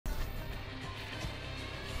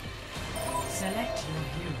your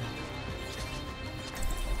hero.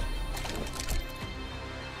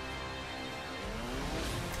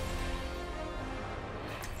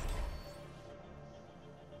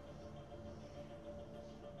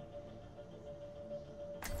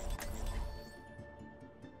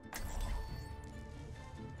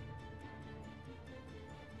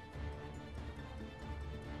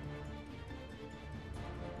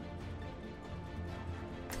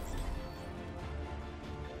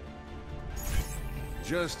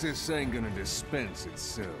 Justice ain't gonna dispense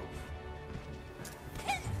itself.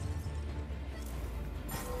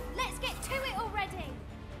 Let's get to it already!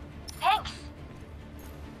 Thanks.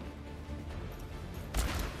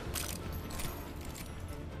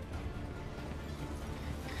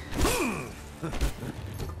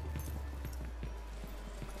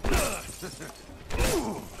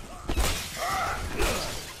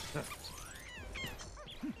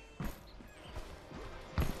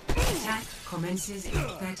 Attack commences in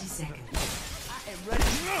 30 seconds. I am ready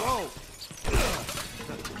to go!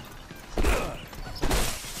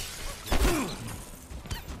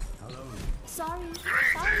 Sorry, I'm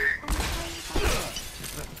sorry.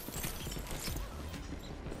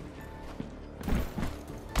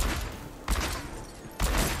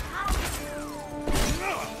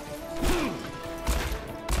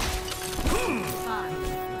 Five,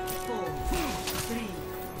 four, three,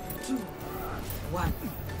 two, one.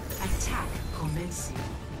 Attack commencing.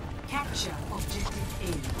 Capture objective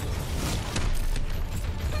A.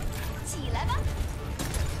 起来吧！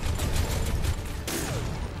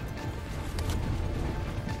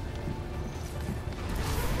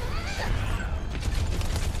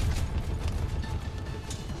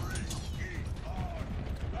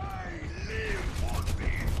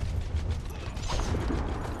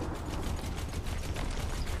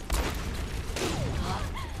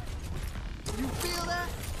 You feel that?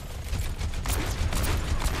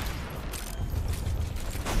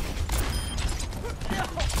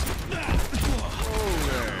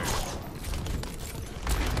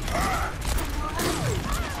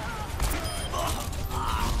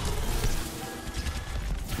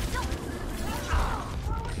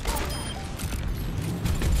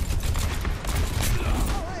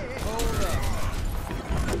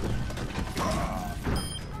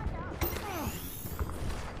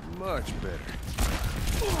 Much better.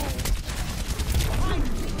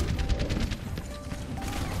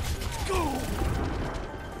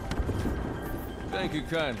 Thank you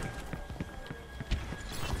kindly.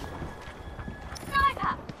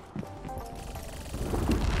 Sniper.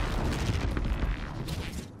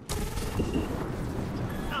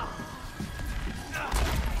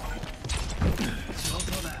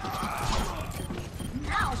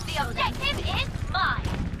 Now the objective is mine.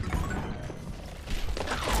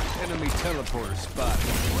 Enemy teleporter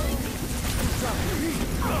spotted.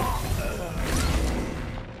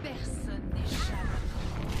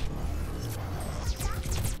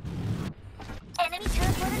 Enemy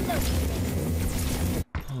teleporter located.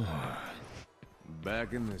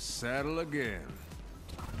 Back in the saddle again.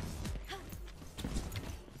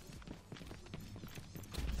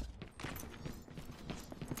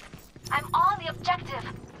 I'm on the objective.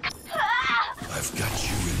 I've got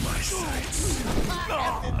you in my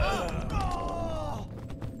sights.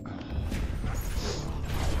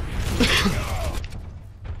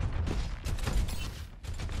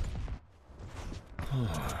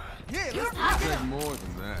 Yeah, You're let's take more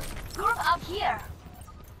than that. Group up here.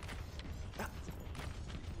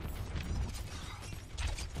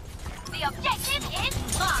 The objective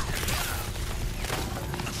is mine.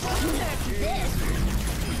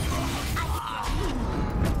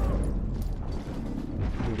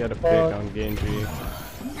 We got a pick on Genji.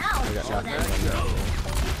 Now We got show them. nothing.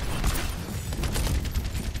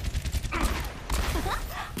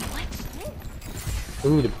 We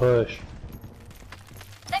need to push.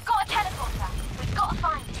 They've got a teleporter. We've got to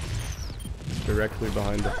find it. Directly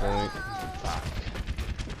behind the point.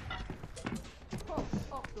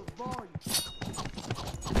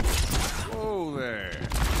 Whoa there.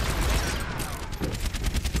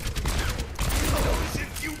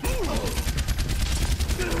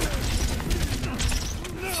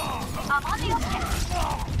 I'm on the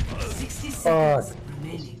objective. 60 Fuck. seconds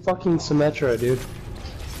remaining. Fucking Semetra, dude.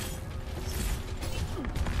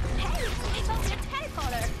 Hey, it's on your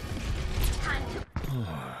teleporter! Time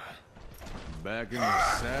to Back in the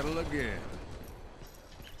saddle again.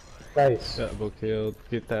 Nice. Double killed.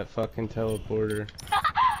 Get that fucking teleporter.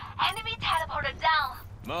 enemy teleporter down.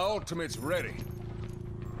 My ultimate's ready.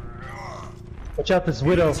 Watch out, this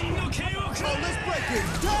Widow. It's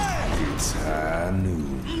high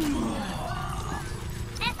noon.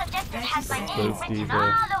 This objective That has my name Both written diva,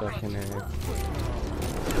 all over fucking it. A.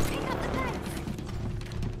 Pick up the pace.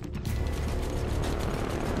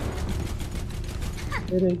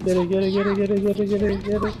 Get it, get it, get it, get it, get it, get it, get it,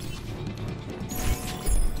 get it.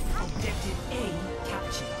 Objective A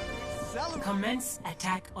captured. Commence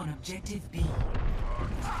attack on objective B.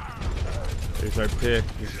 There's our pick.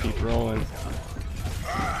 Just keep rolling.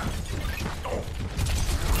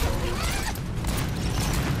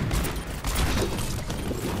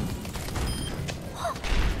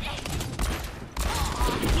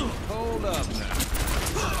 Hold up now.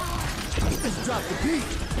 Let's drop the beat.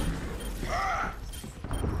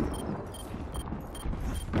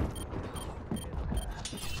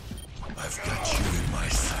 I've got you in my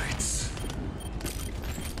sights.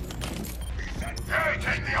 Hey,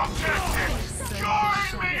 take the objective!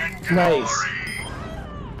 Join me in glory! Nice.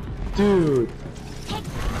 Dude.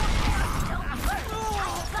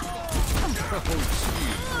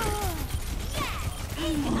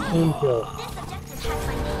 Team kill. This objective has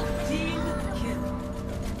my name. Team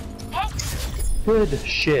kill. Hey, Good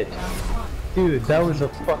shit. Dude, that was a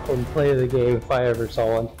fucking play of the game if I ever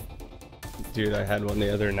saw one. Dude, I had one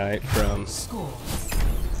the other night from Score.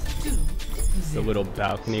 the little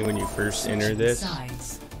balcony when you first enter this.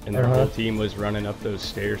 Sides. And their whole team was running up those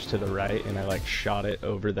stairs to the right, and I like shot it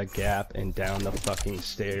over the gap and down the fucking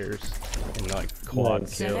stairs, and like quad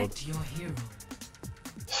Nice. killed. Select your hero.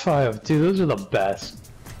 5. Dude, those are the best.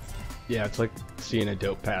 Yeah, it's like seeing a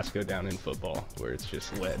dope pass go down in football, where it's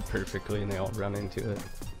just led perfectly and they all run into it.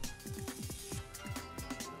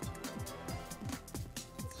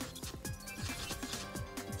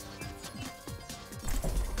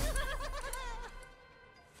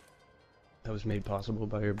 That was made possible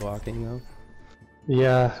by your blocking, though.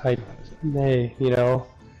 Yeah, hey, you know,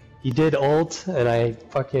 he did ult, and I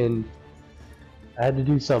had to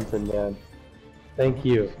do something, man. Thank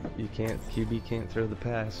you. You can't, QB can't throw the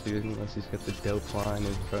pass, dude, unless he's got the dope line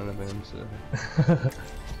in front of him, so.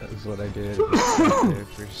 That was what I did. Just sat there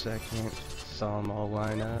for a second, saw them all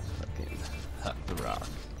line up, fucking hut the rock.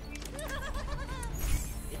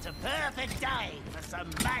 It's a perfect day for some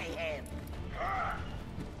mayhem.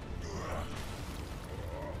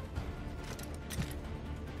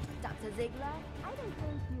 Dr. Ziegler, I don't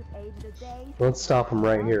think you've aged a day. Let's stop him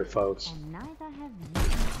right here, folks. And neither have you.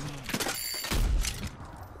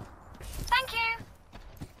 thank you.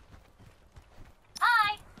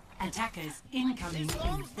 Hi. Attackers incoming in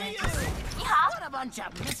 30 seconds. Yeehaw. What a bunch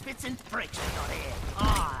of misfits and freaks we got here.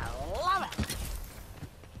 I love it.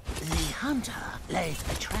 The hunter lays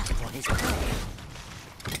a trap for his prey.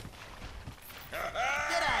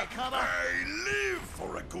 G'day, Cobber. I live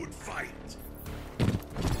for a good fight.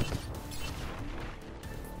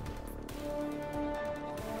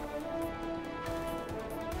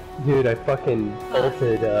 Dude, I fucking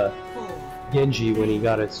ulted 4, Genji when he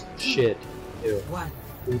got his shit. Ew. 1.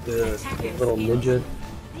 With the little ninja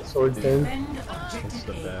sword thing. Defend That's objective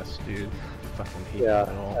the A. best, dude. Fucking hate Yeah,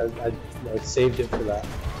 that all. I saved it for that.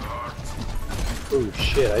 Oh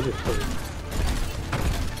shit, I just put it.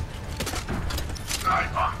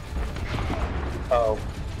 Sniper! Uh-oh.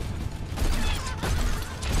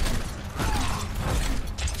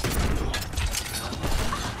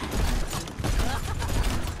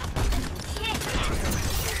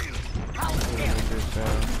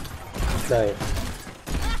 Nice.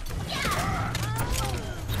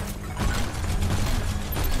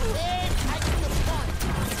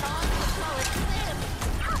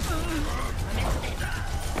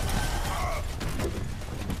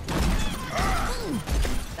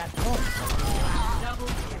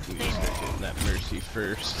 That mercy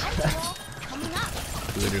first. Coming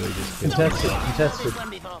up. Literally just killed. Contested.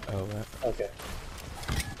 Oh, that Okay.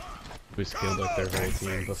 was killed like their whole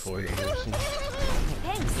team before the mercy.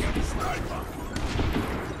 Thanks.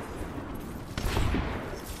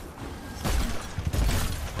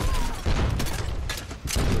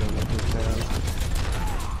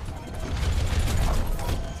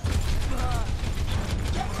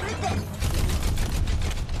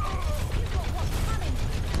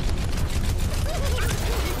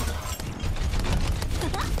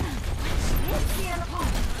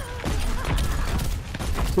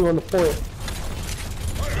 Two on the point.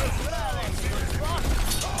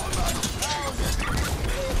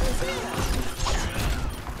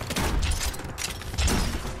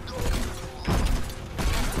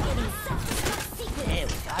 Here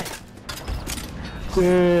we go.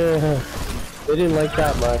 Yeah. They didn't like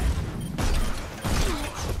that much.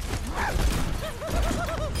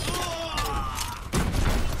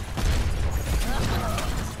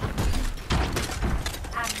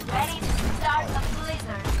 I'm ready to start the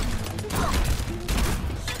blizzard.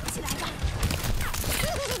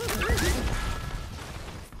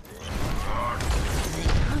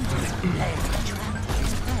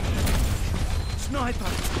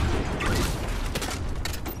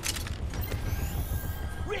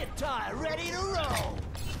 tire ready to roll.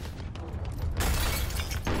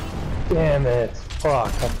 Damn it. Fuck,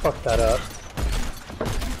 I fucked that up.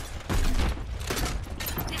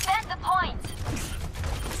 Defend the point.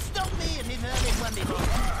 Stop me and leave early one before.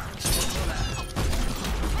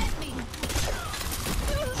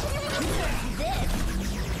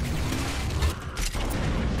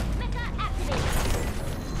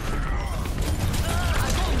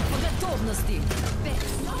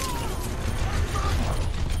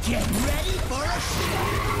 Get ready for a shot!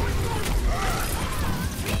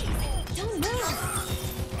 Don't move!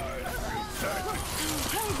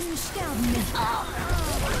 Helden sterben nicht!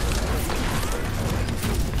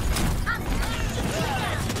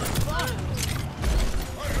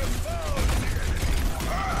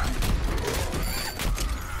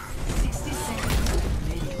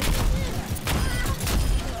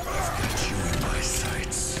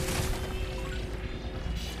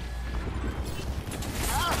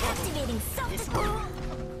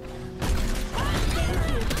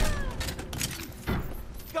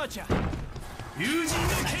 Gotcha!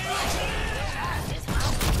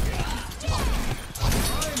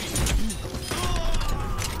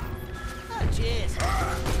 Oh, cheers!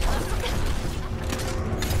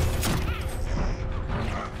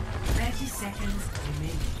 30 seconds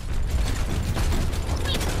remaining.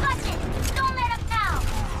 We busted! Don't let him down!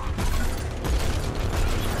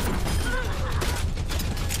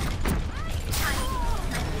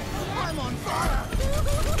 I'm on fire!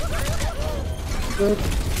 Good.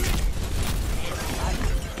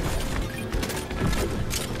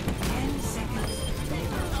 10 seconds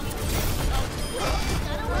remaining.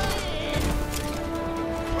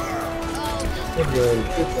 Good one,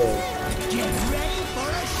 good one. Get ready for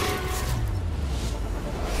a shot!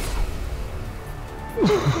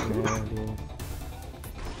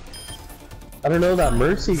 I don't know, that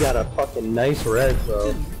Mercy got a fucking nice res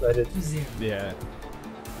though. Yeah.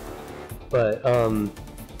 But,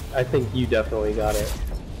 I think you definitely got it.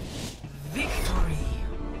 Victory.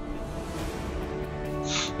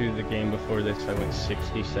 Dude, the game before this, I went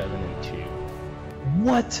 67-2.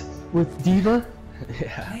 What? With Diva?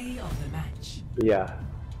 Yeah. Play of the match. Yeah,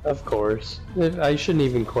 of course. I shouldn't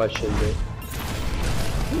even question it.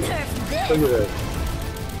 Nerf this! Look at this.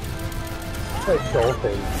 Like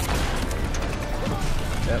dolphin.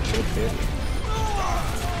 That would hit.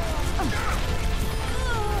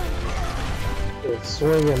 It's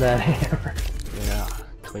swinging that hammer. Yeah.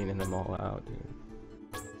 Cleaning them all out, dude.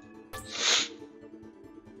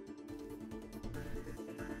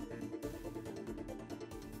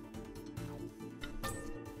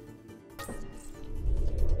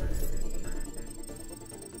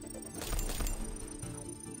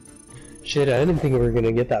 Shit, I didn't think we were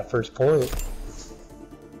gonna get that first point.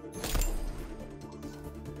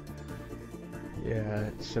 Yeah,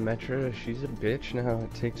 Semetra, she's a bitch now.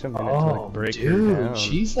 It takes a minute to Oh, like break her dude, down.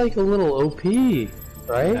 she's like a little OP,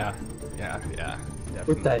 right? Yeah, definitely.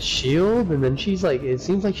 With that shield, and then she's like, it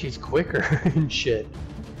seems like she's quicker and shit.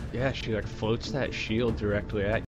 Yeah, she like floats that shield directly at